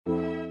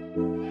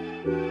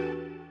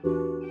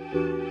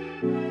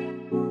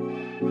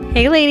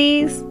Hey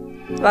ladies!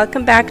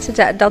 Welcome back to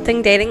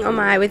Adulting Dating Oh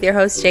My with your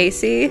host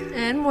JC.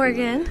 And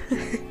Morgan.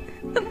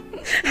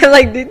 I'm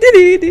like,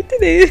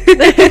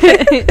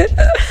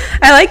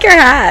 I like your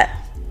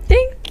hat.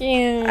 Thank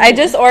you. I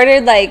just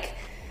ordered like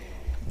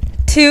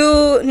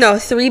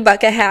three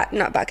bucket hats.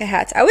 Not bucket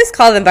hats. I always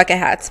call them bucket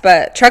hats,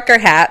 but trucker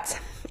hats.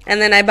 And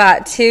then I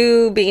bought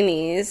 2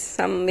 beanies.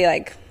 So I'm going to be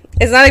like,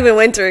 it's not even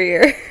winter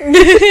here.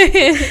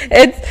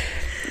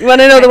 You want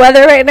to know the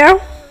weather right now?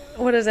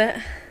 What is it?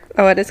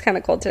 Oh, it is kind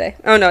of cold today.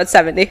 Oh, no, it's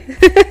 70.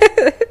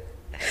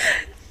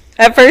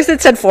 At first it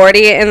said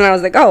 40, and then I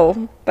was like,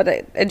 oh, but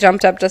it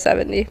jumped up to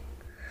 70. Oh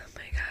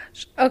my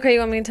gosh. Okay, you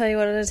want me to tell you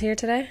what it is here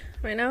today?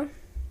 Right now?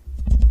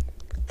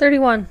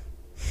 31.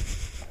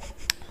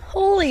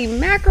 Holy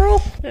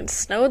mackerel. It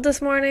snowed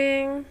this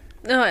morning.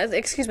 No,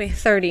 excuse me,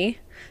 30.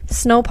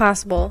 Snow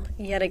possible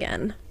yet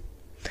again.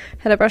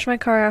 Had to brush my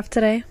car off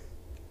today.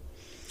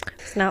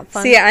 It's not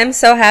fun. See, I'm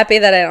so happy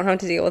that I don't have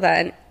to deal with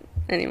that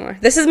anymore.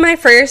 This is my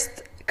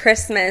first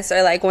Christmas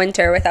or like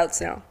winter without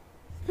snow.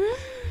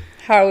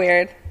 How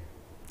weird.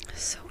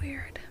 So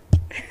weird.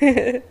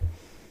 I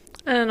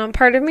don't know.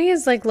 Part of me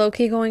is like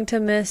low-key going to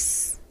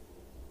miss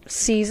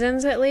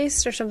seasons at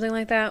least or something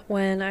like that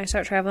when I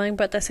start traveling.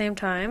 But at the same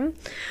time,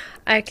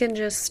 I can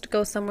just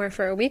go somewhere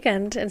for a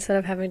weekend instead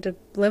of having to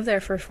live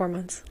there for 4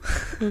 months.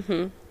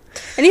 Mm-hmm.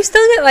 And you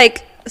still get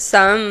like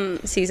some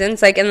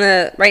seasons. Like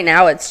right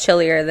now it's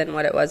chillier than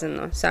what it was in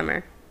the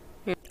summer.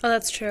 Oh,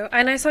 that's true.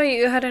 And I saw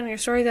you had on your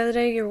story the other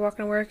day, you were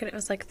walking to work and it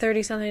was like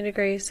 30-something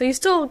degrees. So you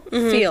still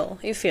feel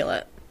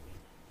it.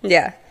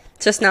 Yeah.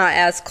 Just not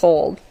as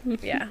cold.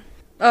 Yeah.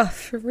 Oh,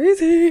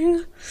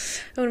 freezing.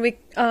 When we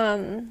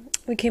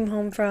came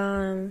home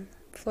from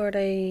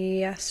Florida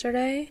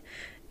yesterday,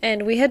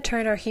 and we had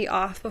turned our heat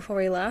off before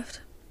we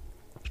left.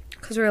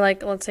 Because we were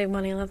like, let's save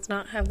money, let's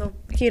not have the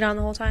heat on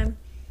the whole time.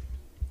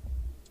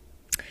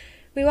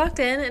 We walked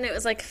in and it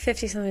was like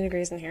 50-something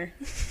degrees in here.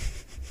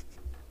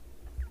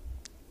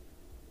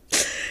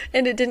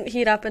 And it didn't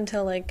heat up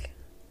until like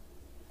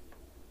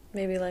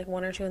maybe like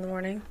 1 or 2 in the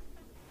morning.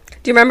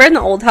 Do you remember in the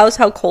old house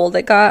how cold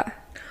it got?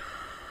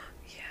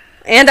 Yeah.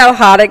 And how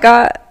hot it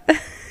got?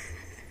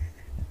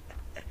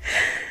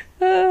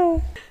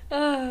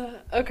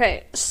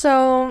 Okay,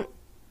 so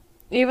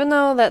even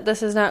though that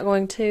this is not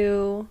going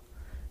to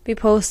be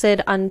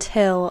posted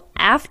until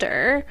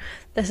after,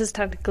 this is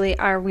technically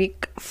our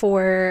week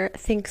for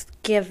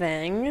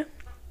Thanksgiving.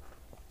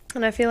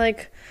 And I feel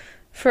like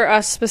for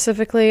us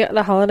specifically,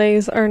 the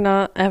holidays are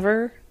not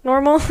ever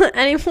normal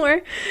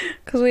anymore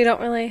because we don't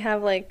really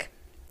have like,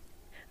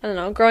 I don't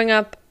know, growing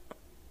up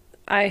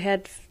I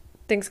had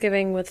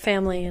Thanksgiving with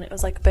family and it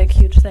was like a big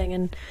huge thing,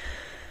 and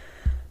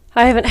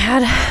I haven't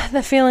had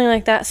the feeling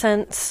like that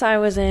since I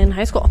was in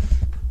high school.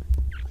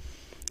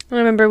 I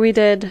remember I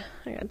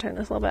gotta turn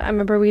this a little bit. I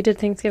remember we did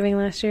Thanksgiving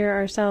last year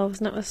ourselves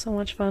and it was so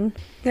much fun.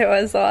 It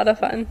was a lot of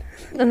fun.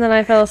 And then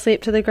I fell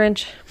asleep to the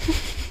Grinch.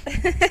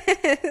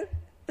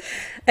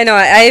 I know.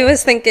 I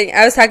was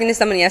talking to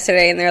someone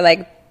yesterday and they're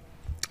like,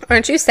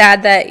 aren't you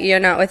sad that you're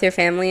not with your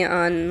family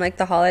on like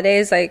the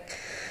holidays? Like,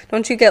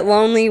 don't you get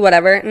lonely,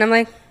 whatever? And I'm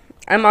like,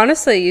 I'm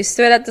honestly used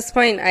to it at this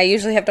point. I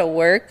usually have to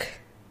work,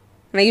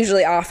 and I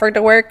usually offer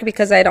to work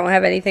because I don't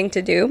have anything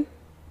to do.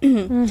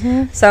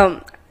 Mm-hmm.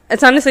 So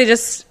it's honestly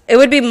just, it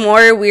would be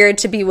more weird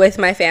to be with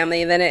my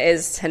family than it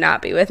is to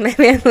not be with my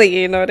family,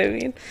 you know what I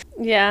mean?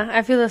 Yeah,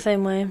 I feel the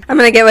same way. I'm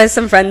going to get with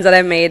some friends that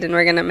I've made, and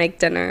we're going to make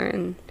dinner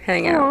and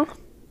hang out.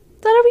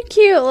 That'll be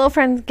cute, a little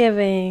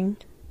Friendsgiving.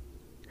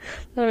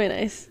 That'll be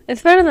nice.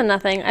 It's better than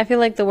nothing. I feel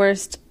like the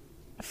worst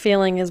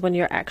feeling is when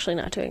you're actually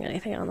not doing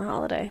anything on the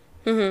holiday.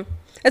 Mm-hmm.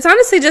 It's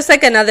honestly just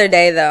like another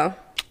day, though.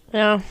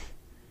 Yeah.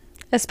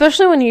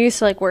 Especially when you're used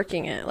to, like,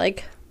 working it.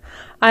 Like,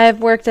 I have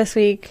work this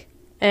week,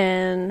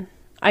 and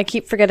I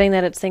keep forgetting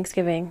that it's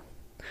Thanksgiving.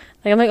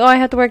 Like, I'm like, oh, I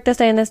have to work this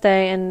day,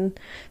 and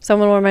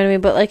someone will remind me,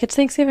 but, like, it's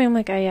Thanksgiving. I'm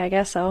like, oh, yeah, I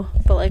guess so.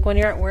 But, like, when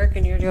you're at work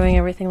and you're doing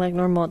everything like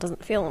normal, it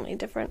doesn't feel any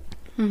different.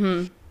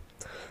 Mm-hmm.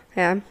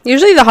 Yeah.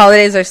 Usually the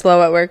holidays are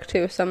slow at work,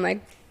 too, so I'm like,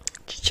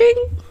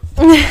 cha-ching.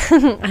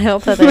 I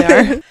hope that they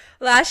are.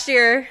 Last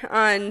year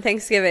on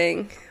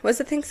Thanksgiving, was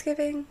it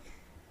Thanksgiving?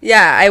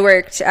 Yeah, I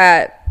worked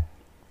at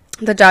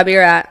the job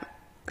you're at.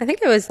 I think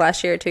it was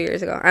last year or 2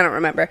 years ago. I don't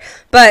remember.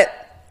 But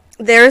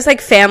there was,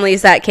 like,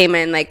 families that came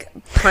in, like,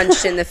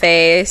 punched in the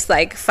face,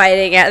 like,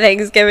 fighting at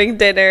Thanksgiving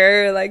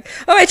dinner. Like,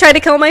 oh, I tried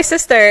to kill my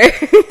sister.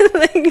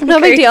 Like,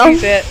 no big deal.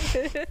 Shit.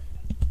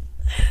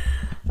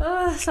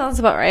 Sounds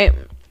about right.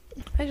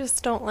 I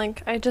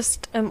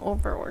just am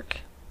over work.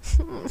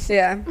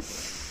 Yeah.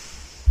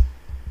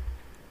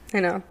 I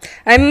know.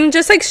 I'm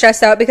just, like,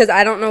 stressed out because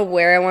I don't know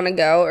where I want to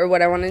go or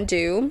what I want to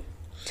do.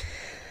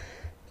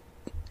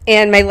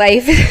 And my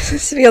life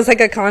just feels like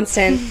a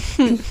constant,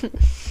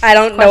 I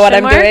don't know what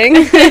I'm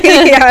doing.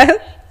 Yeah.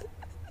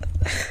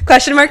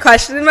 Question mark.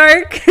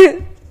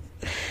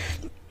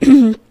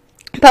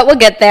 But we'll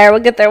get there. We'll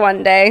get there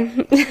one day.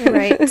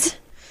 Right.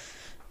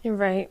 You're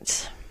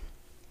right.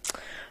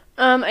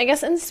 I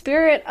guess in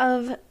spirit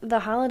of the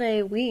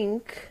holiday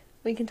week,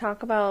 we can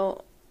talk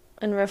about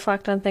and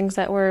reflect on things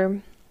that were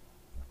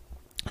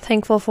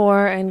thankful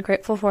for and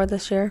grateful for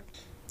this year?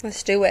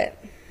 Let's do it.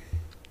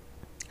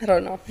 I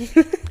don't know.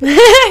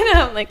 I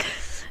know. I'm like,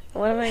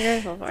 what am I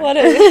grateful for? What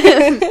is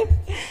it?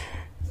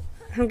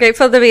 I'm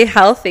grateful to be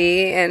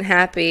healthy and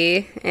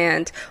happy.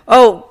 And,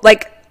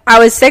 like, I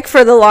was sick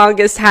for the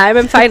longest time.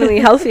 I'm finally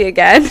healthy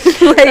again.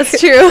 Like, that's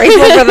true.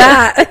 Grateful for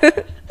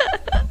that.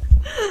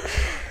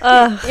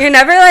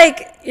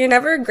 You're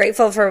never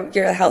grateful for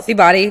your healthy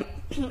body.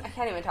 I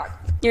can't even talk.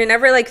 You're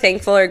never, like,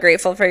 thankful or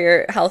grateful for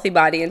your healthy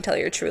body until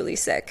you're truly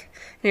sick.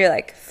 And you're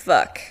like,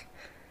 fuck.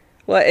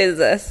 What is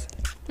this?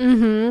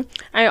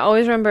 I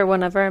always remember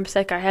whenever I'm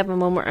sick, I have a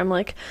moment where I'm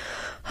like,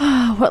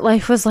 oh, what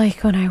life was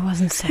like when I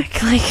wasn't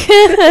sick. Like,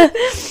 I'm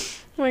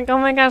like, oh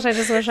my gosh, I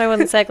just wish I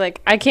wasn't sick. Like,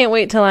 I can't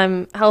wait till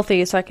I'm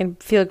healthy so I can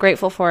feel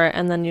grateful for it,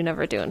 and then you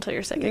never do until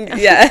you're sick again.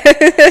 Yeah.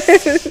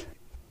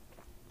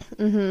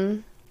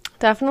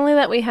 Definitely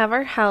that we have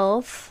our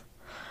health.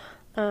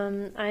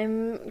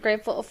 I'm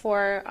grateful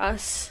for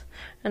us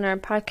and our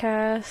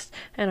podcast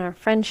and our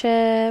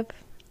friendship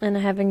and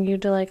having you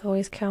to, like,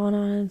 always count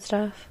on and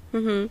stuff.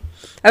 I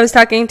was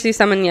talking to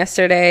someone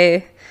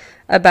yesterday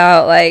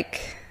about,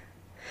 like,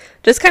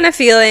 just kind of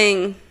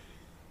feeling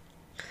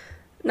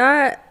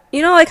not,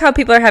 like how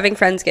people are having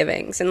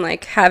Friendsgivings and,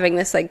 like, having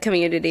this, like,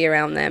 community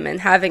around them and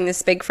having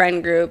this big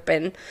friend group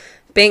and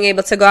being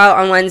able to go out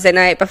on Wednesday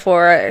night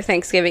before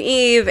Thanksgiving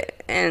Eve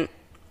and,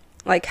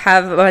 like,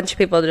 have a bunch of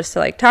people just to,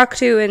 like, talk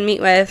to and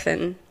meet with.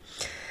 And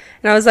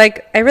I was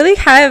like, I really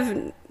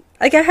have,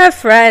 like, I have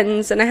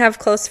friends and I have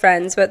close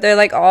friends, but they're,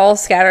 like, all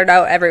scattered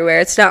out everywhere.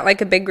 It's not, like,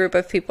 a big group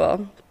of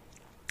people.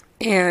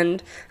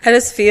 And I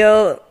just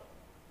feel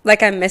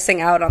like I'm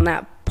missing out on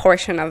that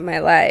portion of my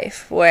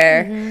life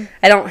where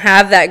I don't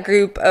have that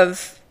group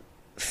of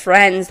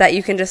friends that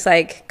you can just,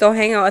 like, go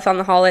hang out with on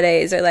the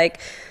holidays or, like,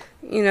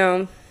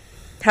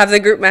 have the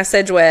group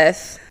message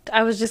with.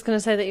 I was just going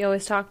to say that you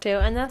always talk to,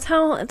 and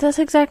that's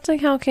exactly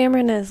how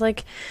Cameron is.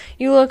 Like,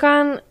 you look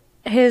on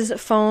his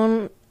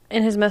phone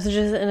in his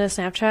messages in his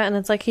Snapchat, and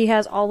it's like he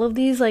has all of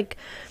these, like,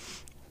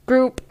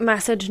 group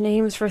message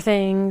names for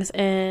things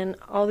and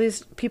all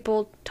these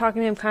people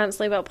talking to him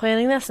constantly about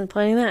planning this and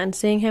planning that and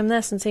seeing him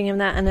this and seeing him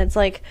that. And it's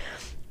like,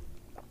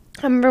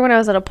 I remember when I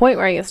was at a point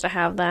where I used to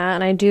have that,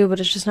 and I do, but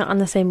it's just not on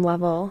the same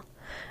level.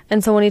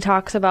 And so when he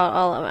talks about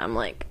all of it, I'm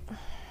like,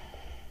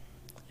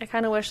 I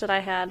kind of wish that I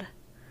had,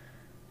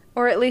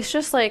 or at least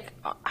just, like,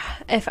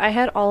 if I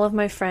had all of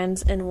my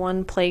friends in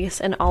one place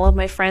and all of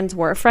my friends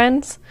were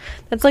friends.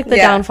 That's, like, the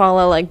downfall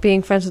of, like,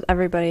 being friends with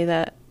everybody,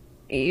 that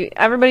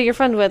everybody you're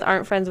friends with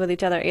aren't friends with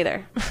each other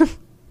either.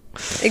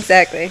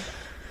 Exactly.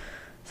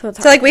 So it's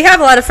hard. So, like, we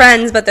have a lot of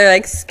friends, but they're,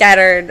 like,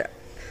 scattered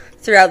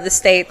throughout the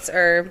states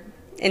or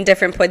in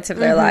different points of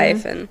their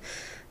life. And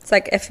it's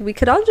like, if we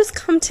could all just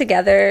come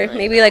together,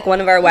 maybe, like, one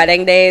of our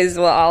wedding days,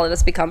 we'll all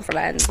just become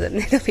friends, and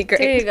it'll be great.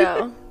 There you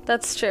go.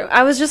 That's true.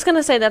 I was just going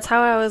to say, that's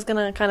how I was going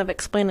to kind of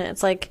explain it.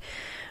 It's like,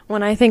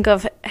 when I think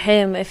of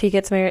him, if he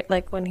gets married,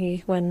 like, when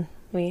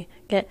we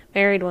get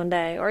married one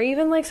day, or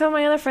even, like, some of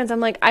my other friends, I'm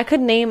like, I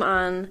could name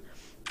on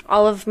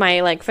all of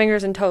my, like,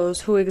 fingers and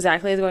toes who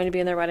exactly is going to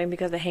be in their wedding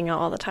because they hang out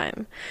all the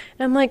time.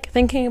 And I'm, like,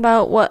 thinking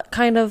about what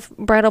kind of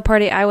bridal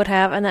party I would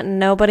have and that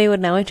nobody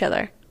would know each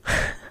other.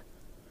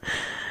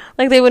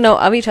 Like, they would know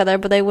of each other,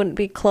 but they wouldn't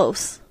be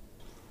close.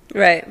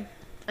 Right.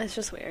 It's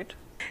just weird.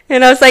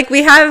 And I was like,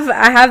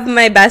 I have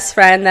my best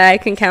friend that I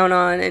can count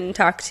on and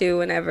talk to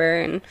whenever.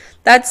 And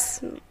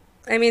that's,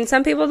 I mean,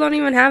 some people don't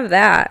even have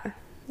that.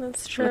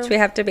 That's true. Which we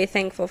have to be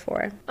thankful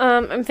for.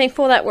 I'm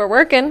thankful that we're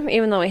working,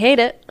 even though we hate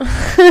it.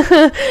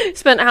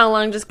 Spent how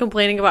long just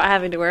complaining about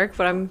having to work,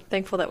 but I'm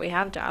thankful that we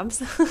have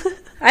jobs.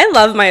 I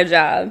love my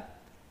job.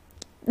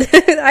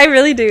 I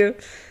really do.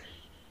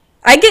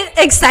 I get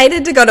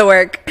excited to go to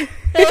work.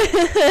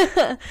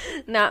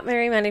 Not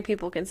very many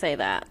people can say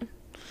that.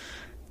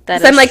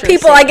 I'm like,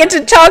 people, I get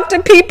to talk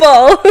to people.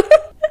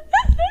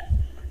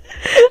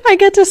 I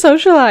get to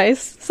socialize.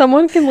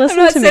 Someone can listen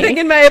to me. I'm not sitting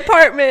in my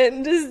apartment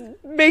and just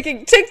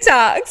making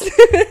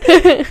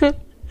TikToks.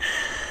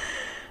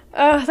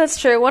 Oh,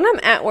 that's true. When I'm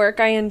at work,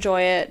 I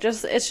enjoy it.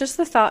 It's just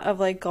the thought of,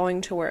 like,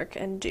 going to work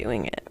and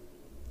doing it.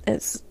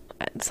 It's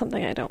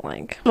something I don't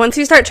like. Once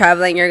you start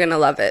traveling, you're gonna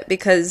love it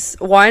because,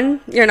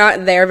 one, you're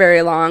not there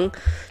very long.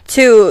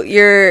 Two,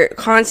 you're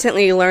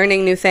constantly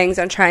learning new things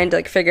and trying to,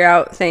 like, figure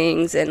out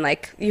things, and,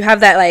 like, you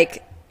have that,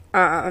 like,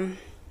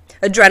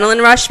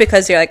 adrenaline rush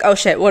because you're like, oh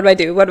shit, what do I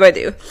do?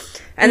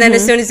 And then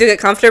as soon as you get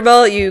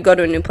comfortable, you go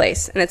to a new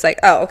place, and it's like,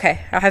 oh,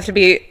 okay, I have to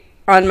be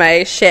on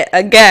my shit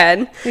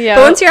again. Yeah.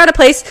 But once you're at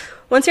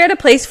a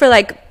place for,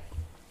 like,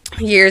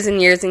 years and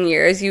years and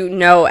years, you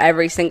know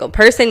every single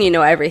person, you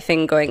know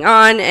everything going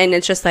on, and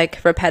it's just, like,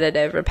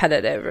 repetitive.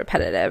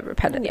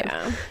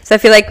 Yeah. So I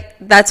feel like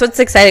that's what's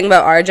exciting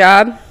about our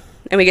job,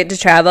 and we get to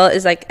travel,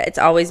 is, like, it's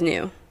always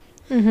new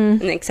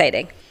and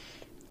exciting.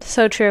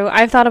 So true.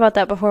 I've thought about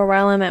that before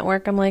while I'm at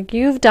work. I'm like,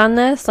 you've done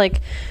this? Like,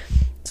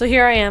 so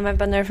here I am. I've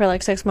been there for,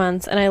 like, 6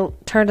 months, and I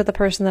turn to the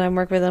person that I'm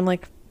working with. I'm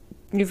like,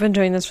 you've been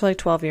doing this for, like,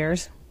 12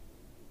 years.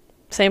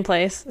 Same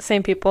place,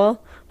 same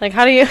people. Like,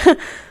 how do you...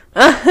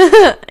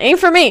 Ain't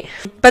for me.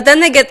 But then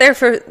they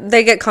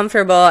get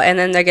comfortable, and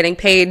then they're getting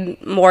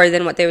paid more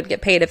than what they would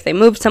get paid if they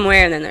moved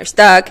somewhere, and then they're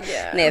stuck,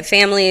 and they have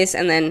families,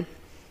 and then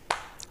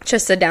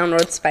just a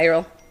downward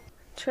spiral.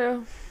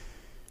 True.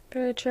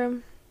 Very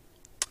true.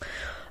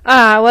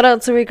 What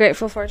else are we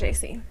grateful for,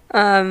 JC?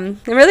 I'm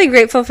really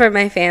grateful for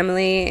my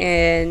family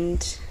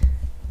and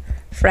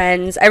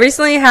friends. We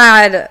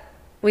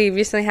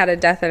recently had a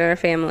death in our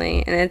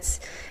family, and it's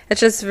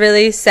just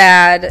really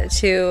sad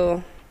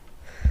to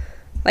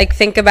like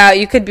think about.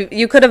 You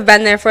could have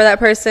been there for that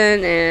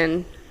person,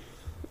 and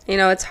you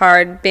know it's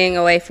hard being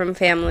away from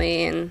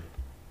family and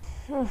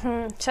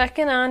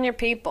checking on your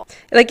people.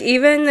 Like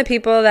even the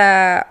people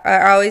that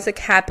are always like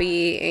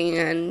happy,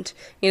 and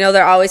you know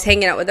they're always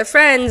hanging out with their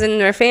friends and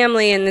their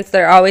family, and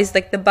they're always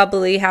like the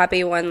bubbly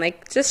happy one.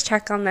 Like just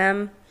check on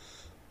them,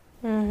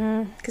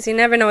 because you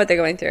never know what they're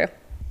going through.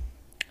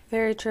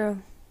 Very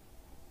true.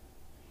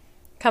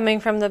 Coming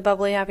from the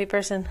bubbly happy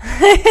person.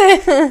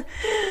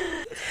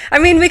 I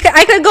mean,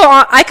 I could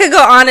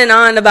go on and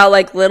on about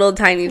like little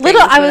tiny things.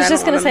 I was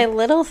just gonna say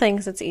little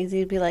things. It's easy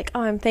to be like,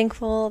 oh, I'm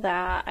thankful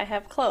that I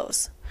have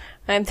clothes.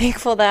 I'm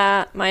thankful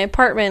that my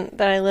apartment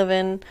that I live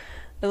in,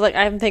 like,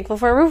 I'm thankful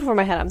for a roof over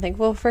my head. I'm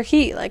thankful for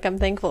heat. Like, I'm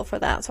thankful for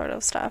that sort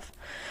of stuff.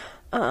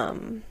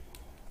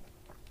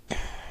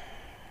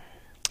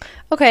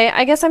 Okay,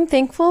 I guess I'm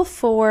thankful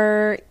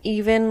for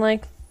even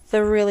like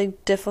the really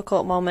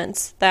difficult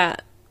moments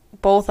that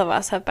both of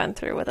us have been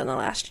through within the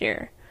last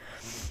year.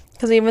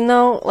 Because even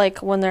though,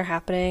 like, when they're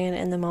happening and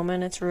in the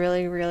moment, it's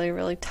really, really,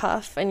 really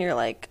tough, and you're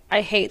like,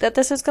 I hate that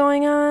this is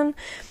going on,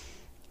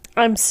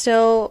 I'm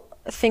still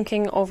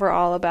thinking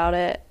overall about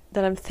it,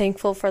 that I'm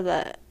thankful for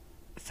the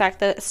fact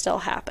that it still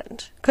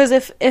happened. Because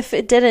if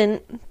it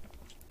didn't,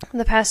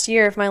 the past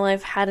year, if my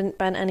life hadn't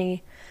been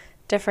any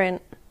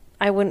different,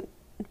 I wouldn't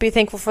be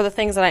thankful for the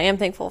things that I am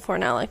thankful for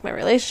now, like my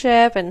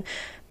relationship and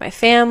my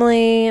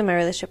family and my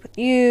relationship with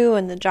you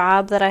and the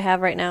job that I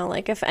have right now.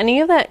 Like, if any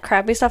of that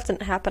crappy stuff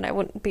didn't happen, I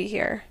wouldn't be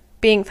here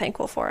being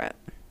thankful for it.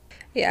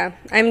 Yeah,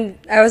 I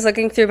was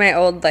looking through my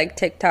old like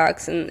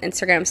TikToks and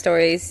Instagram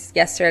stories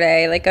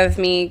yesterday, like of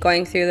me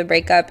going through the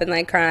breakup and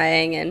like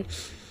crying, and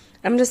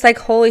I'm just like,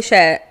 holy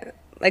shit.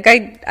 Like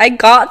I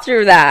got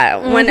through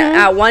that when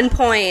at one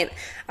point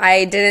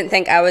I didn't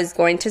think I was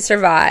going to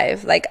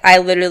survive. Like I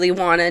literally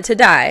wanted to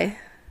die,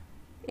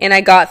 and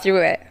I got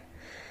through it.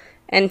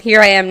 And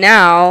here I am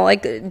now,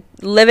 like,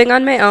 living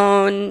on my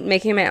own,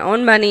 making my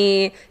own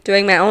money,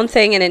 doing my own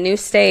thing in a new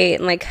state.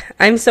 And, like,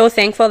 I'm so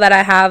thankful that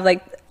I have,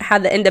 like,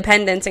 had the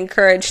independence and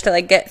courage to,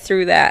 like, get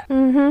through that.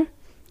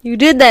 You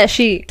did that,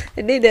 she.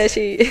 I did that,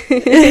 she.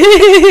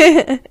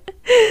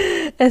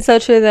 It's so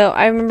true, though.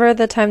 I remember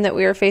the time that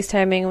we were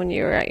FaceTiming when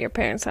you were at your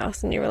parents'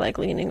 house, and you were, like,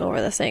 leaning over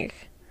the sink.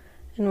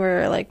 And we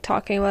were, like,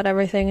 talking about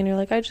everything, and you're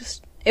like,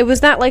 it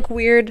was that, like,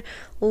 weird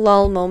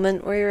lull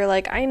moment where you're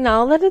like, I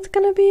know that it's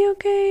gonna be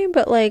okay,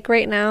 but, like,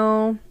 right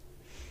now,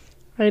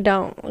 I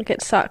don't. Like,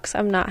 it sucks.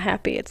 I'm not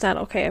happy. It's not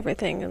okay.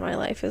 Everything in my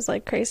life is,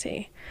 like,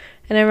 crazy.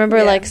 And I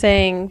remember, like,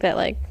 saying that,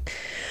 like,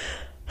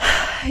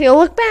 you'll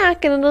look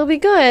back and it'll be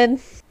good.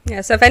 Yeah,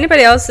 so if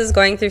anybody else is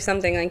going through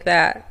something like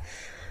that,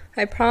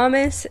 I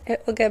promise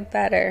it will get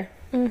better.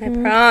 I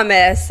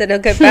promise it'll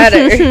get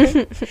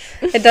better.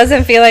 It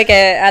doesn't feel like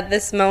it at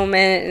this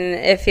moment, and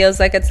it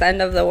feels like it's the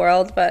end of the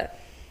world, but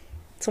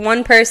it's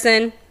one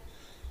person,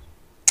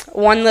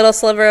 one little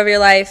sliver of your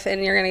life,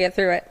 and you're going to get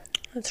through it.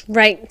 That's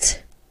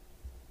right.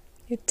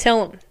 You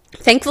tell them.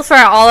 Thankful for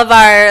all of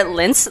our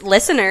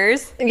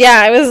listeners.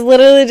 Yeah, I was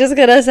literally just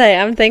going to say,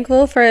 I'm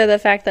thankful for the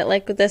fact that,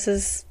 like, this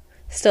is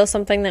still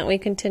something that we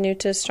continue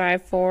to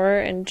strive for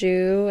and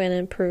do and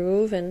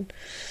improve, and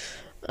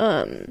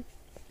I'm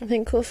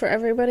thankful for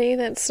everybody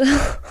that still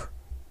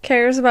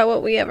cares about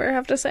what we ever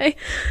have to say.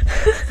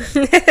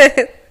 So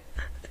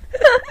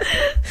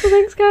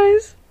thanks,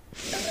 guys.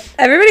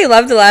 Everybody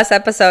loved the last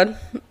episode.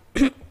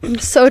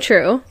 So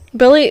true.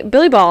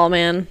 Billy Ball,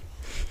 man.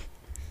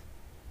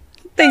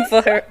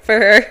 Thankful for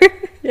her.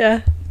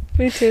 Yeah,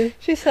 me too.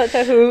 She's such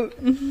a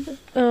hoot.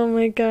 Oh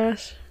my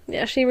gosh.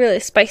 Yeah, she really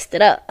spiced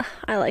it up.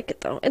 I like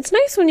it, though. It's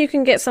nice when you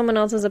can get someone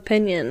else's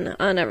opinion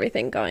on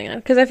everything going on.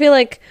 Because I feel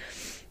like,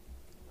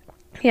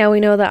 yeah, we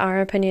know that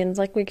our opinions,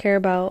 like, we care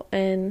about,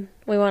 and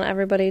we want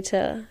everybody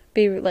to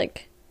be,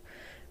 like,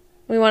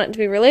 we want it to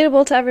be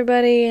relatable to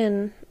everybody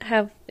and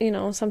have, you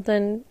know,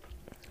 something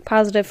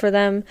positive for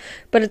them.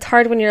 But it's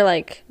hard when you're,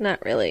 like,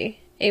 not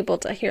really able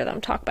to hear them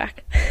talk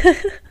back.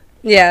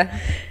 Yeah.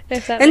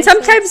 And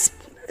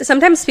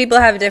sometimes people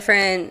have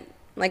different,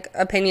 like,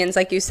 opinions,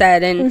 like you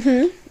said,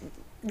 and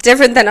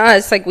different than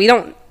us. Like, we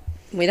don't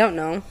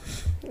know.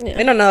 Yeah.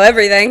 We don't know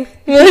everything.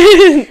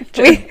 we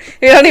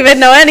don't even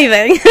know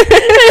anything.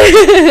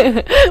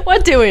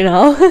 What do we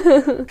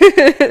know?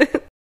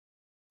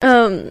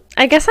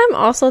 I guess I'm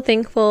also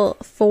thankful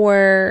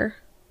for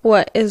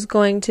what is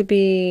going to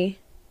be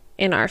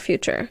in our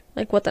future,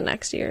 like what the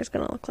next year is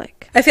going to look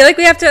like. I feel like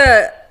we have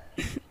to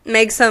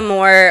make some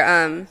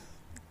more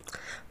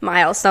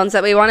milestones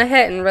that we want to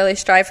hit and really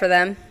strive for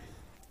them.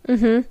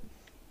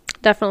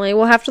 definitely.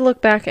 We'll have to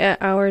look back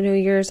at our New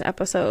Year's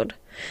episode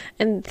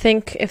and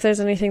think if there's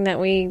anything that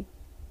we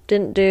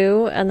didn't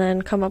do, and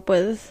then come up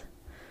with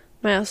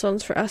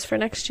milestones for us for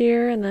next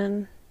year, and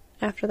then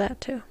after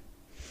that too.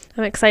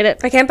 I'm excited.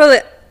 I can't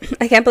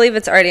believe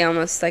it's already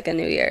almost like a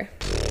new year.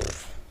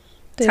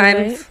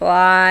 Time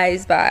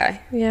flies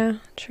by. Yeah,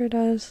 it sure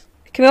does.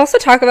 Can we also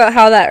talk about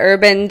how that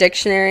Urban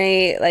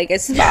Dictionary like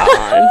is spot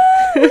on?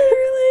 Literally.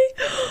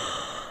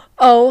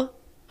 Oh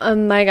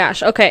my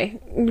gosh. Okay,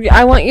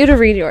 I want you to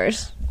read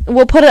yours.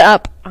 We'll put it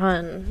up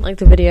on like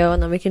the video,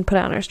 and then we can put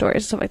it on our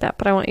stories and stuff like that.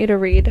 But I want you to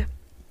read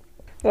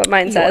what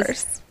mine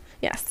says.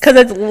 Yes, because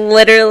it's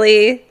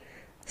literally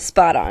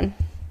spot on.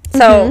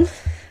 So,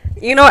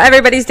 you know,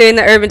 everybody's doing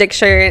the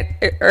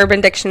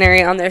Urban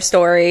Dictionary on their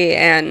story,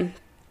 and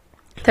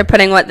they're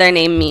putting what their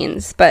name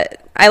means.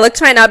 But I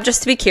looked mine up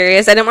just to be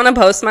curious. I didn't want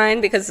to post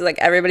mine because like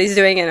everybody's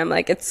doing it, and I'm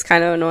like, it's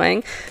kind of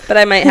annoying. But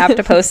I might have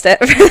to post it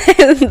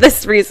for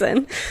this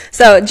reason.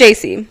 So,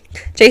 JC.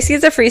 JC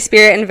is a free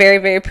spirit and very,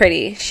 very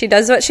pretty. She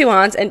does what she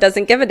wants and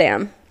doesn't give a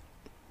damn.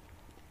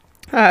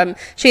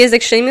 She is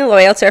extremely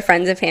loyal to her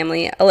friends and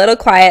family, a little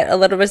quiet, a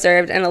little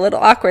reserved, and a little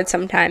awkward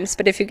sometimes,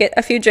 but if you get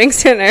a few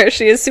drinks in her,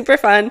 she is super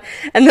fun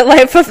and the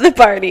life of the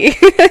party.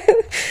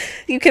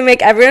 You can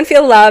make everyone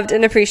feel loved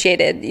and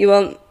appreciated. You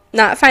will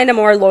not find a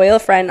more loyal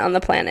friend on the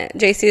planet.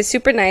 JC is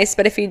super nice,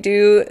 but if you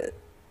do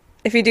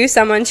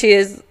someone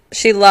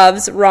she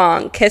loves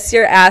wrong, kiss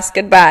your ass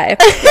goodbye.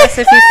 Yes,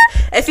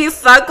 if you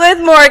fuck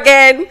with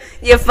Morgan,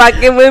 you're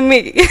fucking with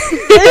me.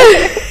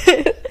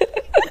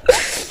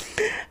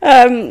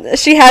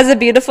 She has a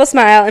beautiful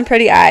smile and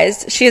pretty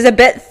eyes. She is a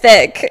bit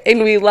thick,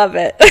 and we love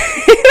it.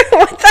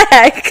 What the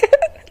heck?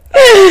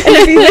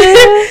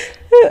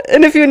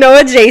 And if you know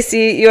a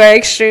JC, you are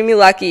extremely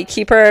lucky.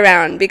 Keep her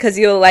around because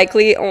you'll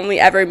likely only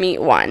ever meet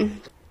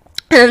one.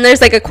 And then there's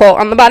like a quote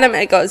on the bottom.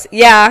 It goes,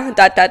 yeah, ...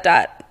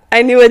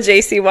 I knew a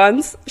JC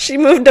once. She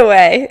moved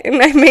away,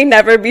 and I may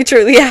never be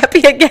truly happy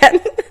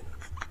again.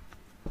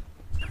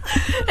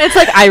 It's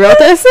like, I wrote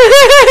this.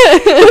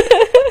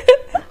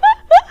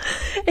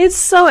 It's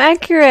so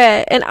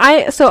accurate. And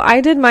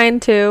I did mine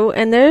too,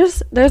 and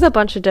there's a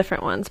bunch of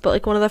different ones, but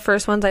like one of the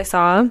first ones I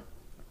saw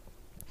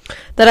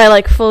that I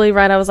like fully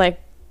read, I was like,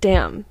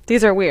 damn,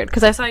 these are weird,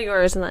 because I saw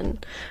yours and then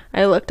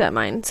I looked at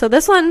mine. So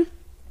this one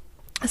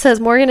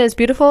says, Morgan is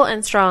beautiful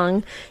and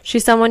strong.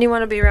 She's someone you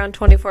want to be around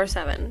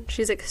 24/7.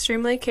 She's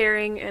extremely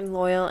caring and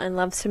loyal and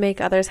loves to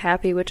make others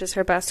happy, which is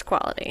her best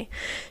quality.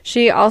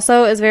 She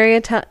also is very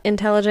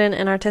intelligent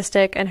and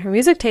artistic, and her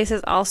music taste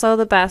is also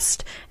the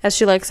best, as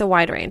she likes a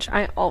wide range.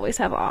 I always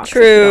have aux.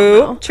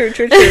 True.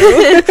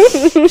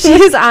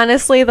 She's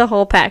honestly the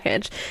whole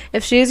package.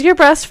 If she's your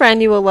best friend,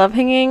 you will love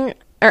having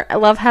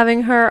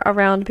her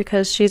around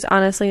because she's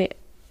honestly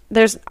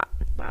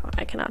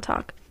I cannot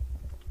talk.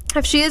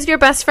 If she is your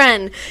best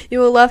friend, you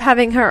will love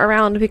having her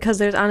around because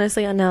there's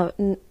honestly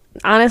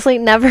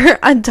never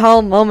a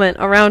dull moment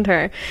around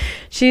her.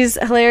 She's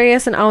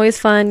hilarious and always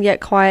fun,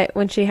 yet quiet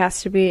when she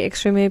has to be,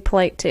 extremely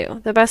polite too.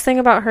 The best thing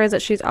about her is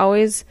that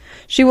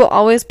she will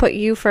always put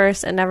you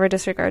first and never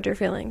disregard your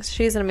feelings.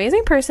 She's an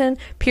amazing person,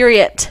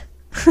 period.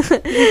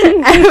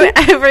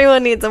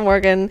 Everyone needs a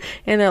Morgan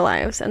in their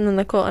lives. And then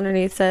the quote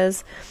underneath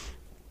says,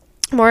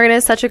 Morgan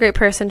is such a great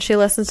person. She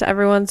listens to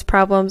everyone's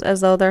problems as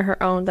though they're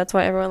her own. That's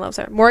why everyone loves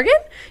her. Morgan?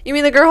 You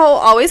mean the girl who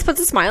always puts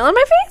a smile on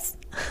my face?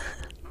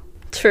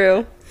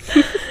 True.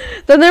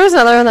 Then there was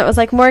another one that was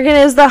like, Morgan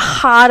is the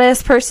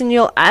hottest person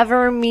you'll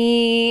ever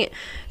meet.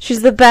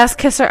 She's the best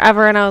kisser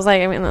ever. And I was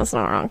like, I mean, that's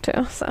not wrong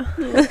too. So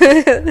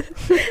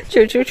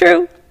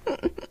True.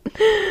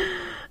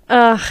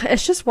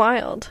 It's just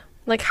wild.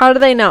 Like, how do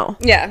they know?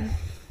 Yeah.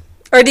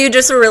 Or do you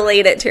just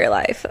relate it to your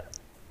life?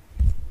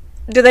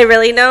 Do they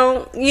really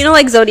know? You know,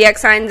 like zodiac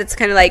signs, it's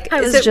kind of like, I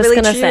was is it just really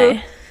gonna true?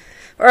 say.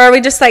 Or are we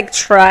just like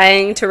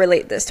trying to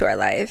relate this to our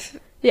life?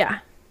 Yeah.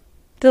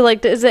 They're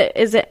like, is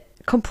it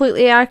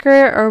completely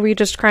accurate, or are we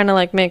just trying to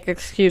like make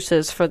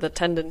excuses for the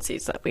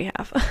tendencies that we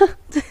have?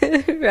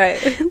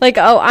 Right. Like,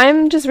 oh,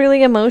 I'm just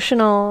really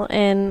emotional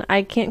and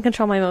I can't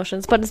control my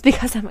emotions, but it's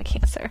because I'm a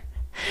Cancer.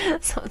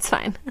 So it's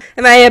fine.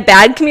 Am I a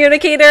bad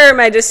communicator, or am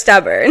I just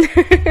stubborn?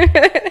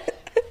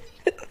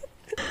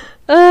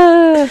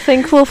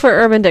 Thankful for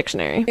Urban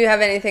Dictionary. Do you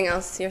have anything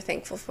else you're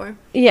thankful for?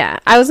 Yeah,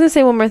 I was going to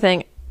say one more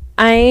thing.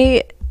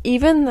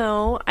 Even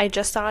though I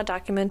just saw a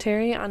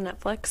documentary on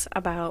Netflix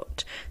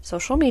about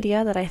social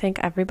media that I think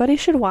everybody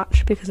should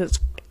watch because it's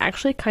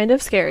actually kind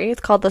of scary. It's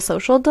called The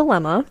Social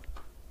Dilemma.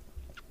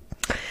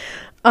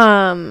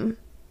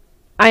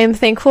 I am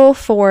thankful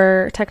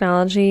for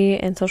technology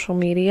and social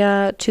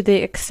media to the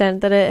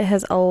extent that it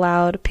has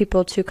allowed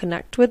people to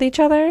connect with each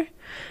other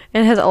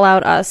and has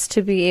allowed us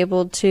to be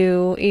able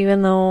to,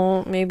 even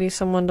though maybe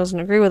someone doesn't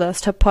agree with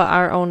us, to put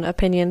our own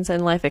opinions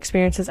and life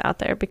experiences out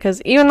there.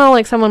 Because even though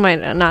like someone might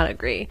not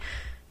agree,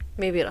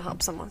 maybe it'll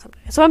help someone someday.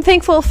 So I'm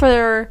thankful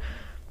for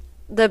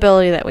the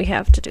ability that we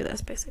have to do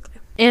this,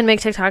 basically. And make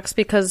TikToks,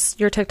 because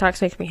your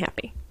TikToks make me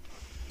happy.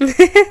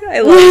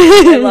 I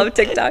love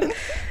TikTok.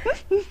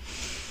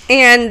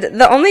 And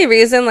the only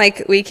reason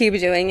like we keep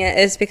doing it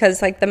is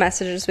because like the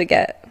messages we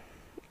get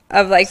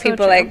of like So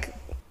people true. like,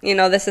 you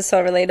know, this is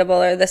so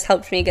relatable, or this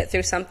helped me get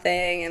through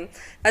something, and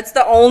that's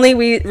the only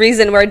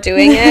reason we're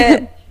doing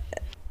it.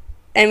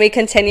 And we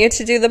continue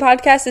to do the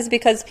podcast is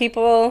because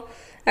people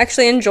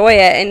actually enjoy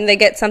it and they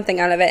get something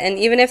out of it. And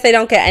even if they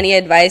don't get any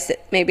advice,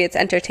 maybe it's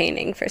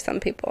entertaining for some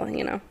people,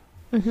 you know.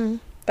 Mm-hmm.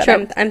 But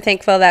True. I'm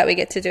thankful that we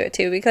get to do it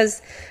too,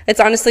 because it's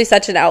honestly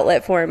such an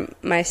outlet for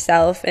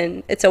myself,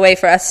 and it's a way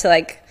for us to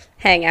like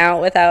hang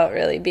out without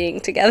really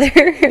being together.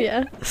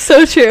 Yeah,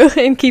 so true.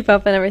 And keep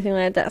up and everything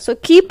like that. So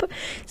keep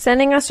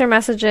sending us your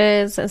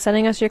messages and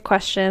sending us your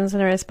questions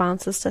and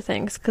responses to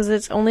things, because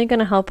it's only going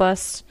to help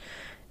us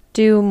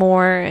do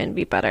more and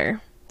be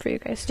better for you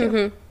guys too.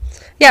 Mm-hmm.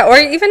 Yeah, or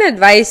even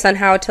advice on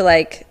how to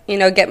like, you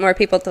know, get more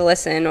people to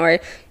listen, or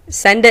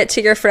send it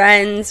to your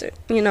friends,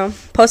 you know,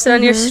 post it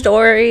on your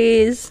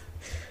stories.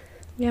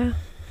 Yeah.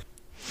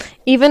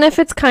 Even if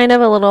it's kind of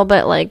a little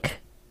bit like,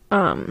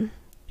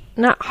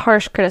 not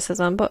harsh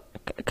criticism, but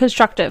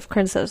constructive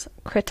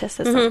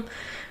criticism,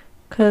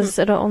 because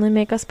it'll only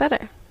make us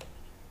better.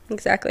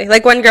 Exactly.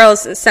 Like one girl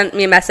sent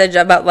me a message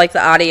about like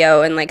the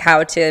audio and like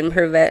how to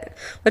improve it,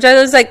 which I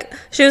was like,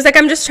 she was like,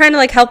 I'm just trying to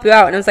like help you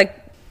out. And I was like,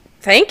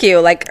 thank you.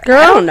 Like, Girl,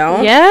 I don't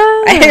know. Yeah.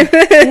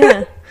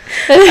 Yeah.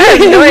 I have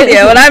no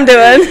idea what I'm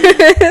doing.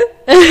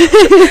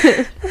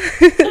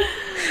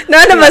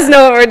 None of us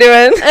know what we're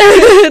doing.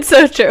 It's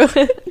so true.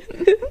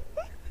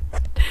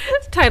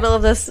 Title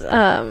of this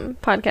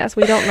podcast,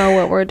 we don't know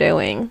what we're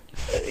doing.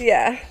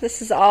 Yeah,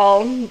 this is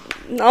all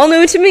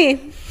new to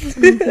me.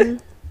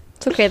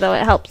 It's okay though,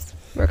 it helps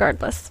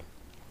regardless.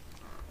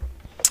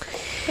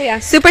 But yeah,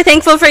 super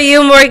thankful for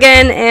you,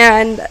 Morgan,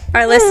 and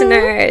our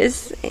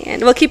listeners.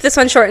 And we'll keep this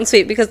one short and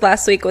sweet because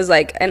last week was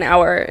like an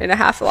hour and a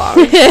half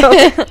long.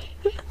 So.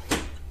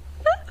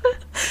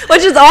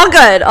 Which is all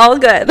good, all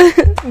good.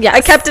 Yes.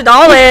 I kept it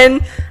all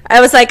in.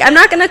 I was like, I'm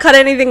not going to cut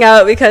anything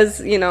out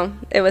because, you know,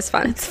 it was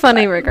fun. It's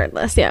funny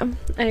regardless, yeah.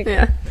 I agree.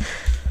 Yeah.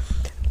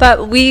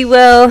 But we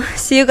will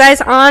see you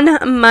guys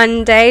on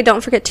Monday.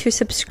 Don't forget to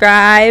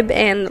subscribe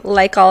and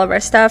like all of our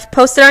stuff.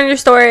 Post it on your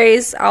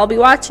stories. I'll be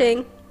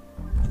watching.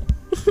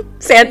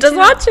 Santa's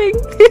watching.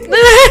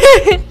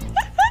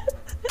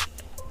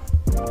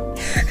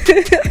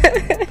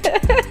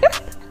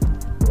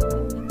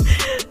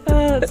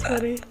 Oh, that's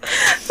funny.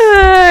 All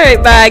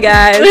right, bye,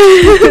 guys.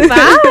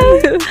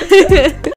 Bye.